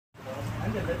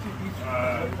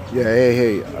Yeah,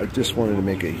 hey, I just wanted to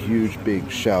make a huge,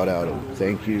 big shout out and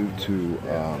thank you to,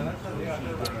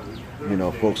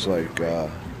 folks like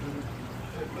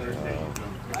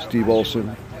Steve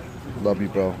Olsen, love you,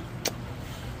 bro.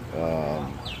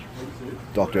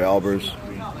 Dr. Albers,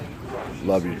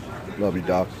 love you,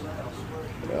 Doc.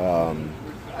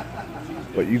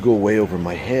 But you go way over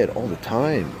my head all the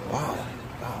time. Wow,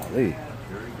 golly.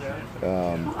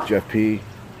 Jeff P,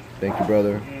 thank you,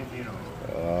 brother.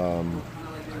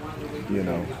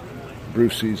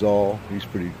 Bruce sees all. He's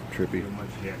pretty trippy.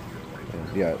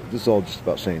 And yeah, this is all just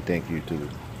about saying thank you to the,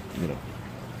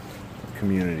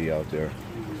 community out there.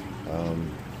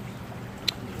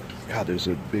 God, there's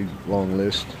a big long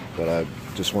list, but I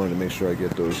just wanted to make sure I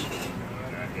get those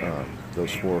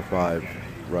 4 or 5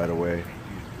 right away.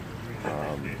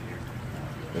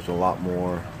 There's a lot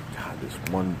more. God, this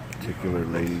one particular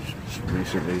lady just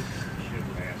recently,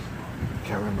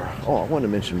 can't remember. Oh, I want to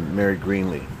mention Mary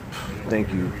Greenlee.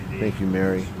 Thank you,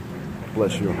 Mary.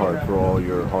 Bless your heart for all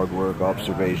your hard work,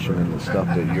 observation, and the stuff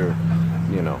that you're,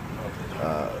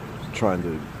 trying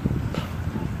to,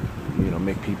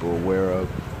 make people aware of.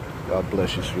 God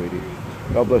bless you, sweetie.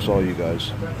 God bless all you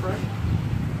guys.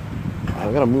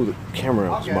 I gotta move the camera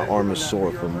because my arm is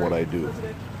sore from what I do.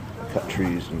 I cut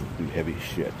trees and do heavy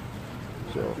shit.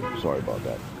 So, sorry about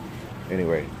that.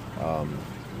 Anyway,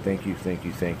 thank you.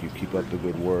 Keep up the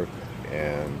good work.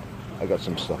 And I got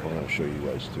some stuff I'm going to show you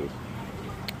guys too.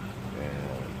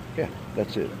 And yeah,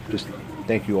 that's it. Just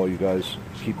thank you all you guys.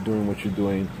 Keep doing what you're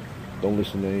doing. Don't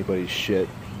listen to anybody's shit.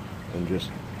 And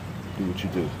just do what you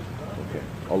do. Okay.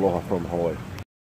 Aloha from Hawaii.